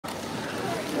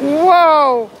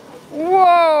Whoa!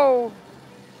 Whoa!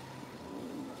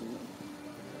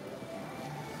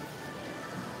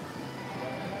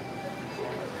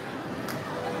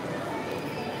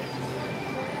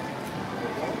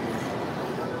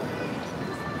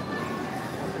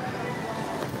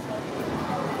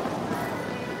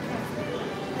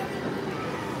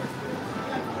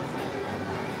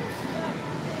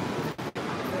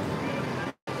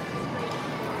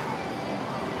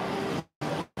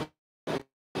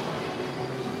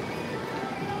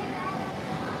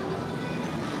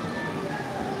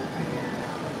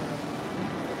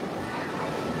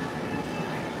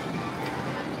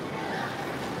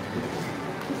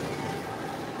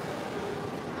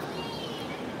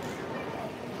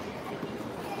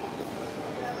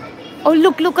 Oh,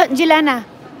 look at JILANA.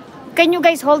 Can you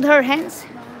guys hold her hands?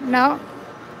 No?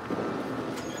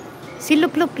 See,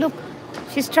 look.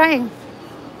 She's trying.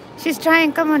 She's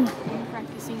trying, come on. I'm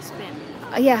practicing spin.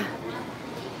 Yeah.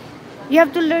 You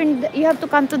have to learn, you have to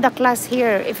come to the class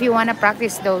here if you want to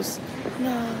practice those.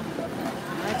 No,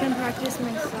 I can practice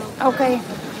myself. Okay.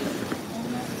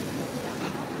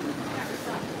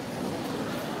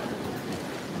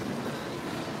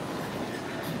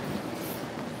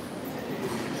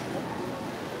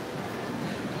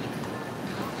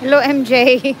 Hello,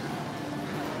 MJ.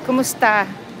 Kumusta?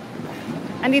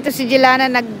 Andito si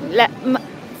JILANA,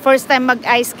 first time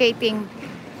mag-ice skating.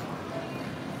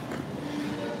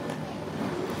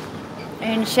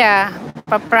 Ayun siya,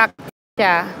 pa-practice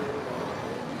siya.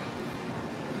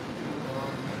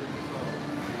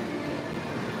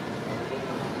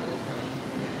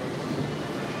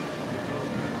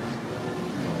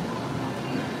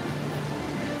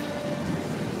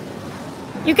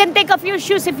 You can take off your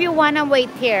shoes if you wanna wait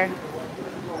here.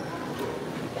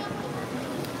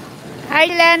 Hi,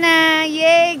 JILANA!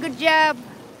 Yay! Good job!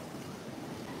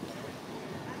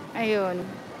 Ayun.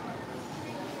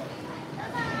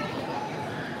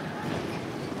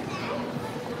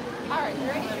 Alright, you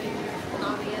ready?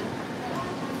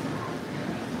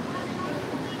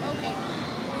 Okay.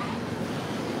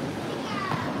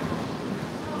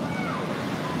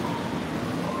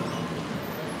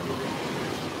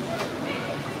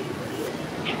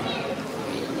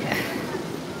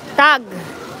 Tag.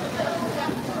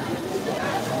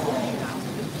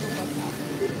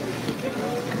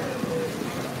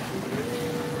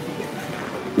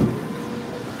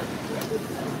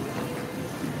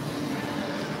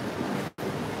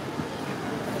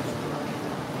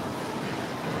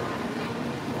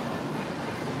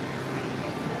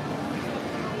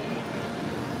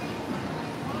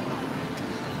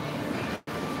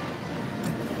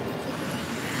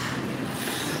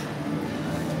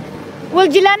 Well,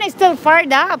 JILANA is still far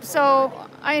up, so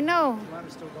I know.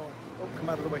 JILANA's still going. Oh, come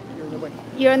out of the way. You're in the way.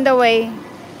 You're in the way.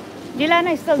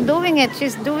 JILANA is still doing it.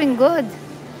 She's doing good. I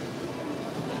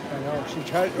know. She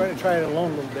tried to try it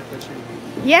alone a little bit, but she...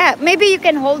 Yeah, maybe you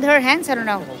can hold her hands. I don't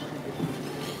know.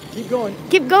 Keep going.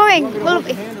 Keep going. You want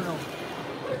me to Well, hold your hand or no?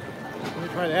 Let me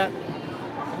try that. You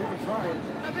can try it.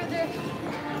 Over there.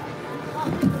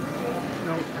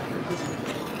 No.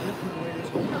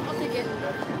 I'll take it.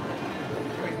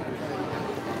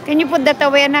 can you put that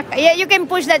away, anak? Yeah, you can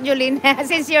push that, Julene,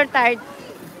 since you're tired. Hold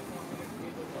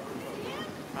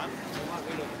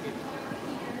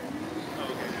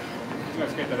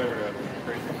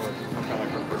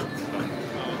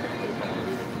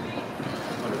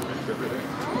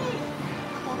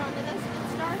on to this.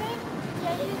 Get started.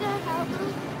 Yeah, you need to help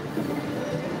me.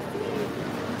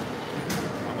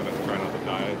 I'm gonna try not to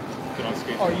die. Been on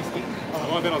skates. Oh, you ski?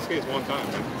 I've only been on skates one time,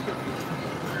 man.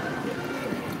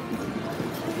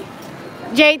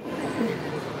 Jade.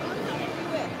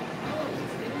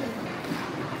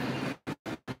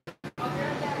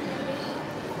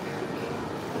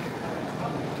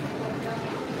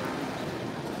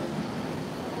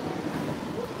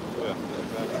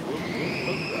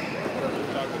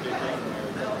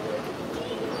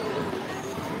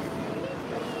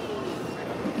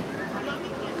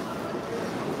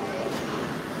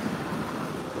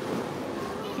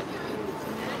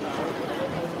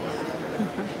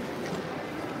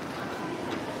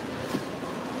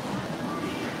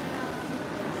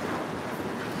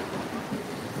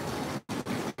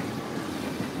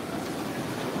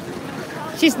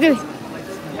 She's doing.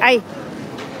 Ay.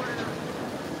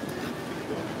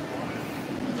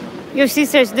 Your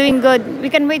sister's doing good. We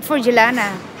can wait for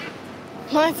JILANA.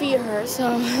 My feet hurt,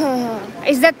 so.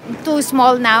 Is that too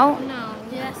small now? No.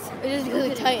 Yes. It just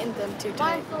really tightened them too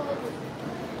tight.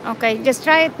 Okay, just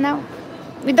try it now.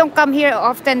 We don't come here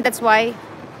often, that's why.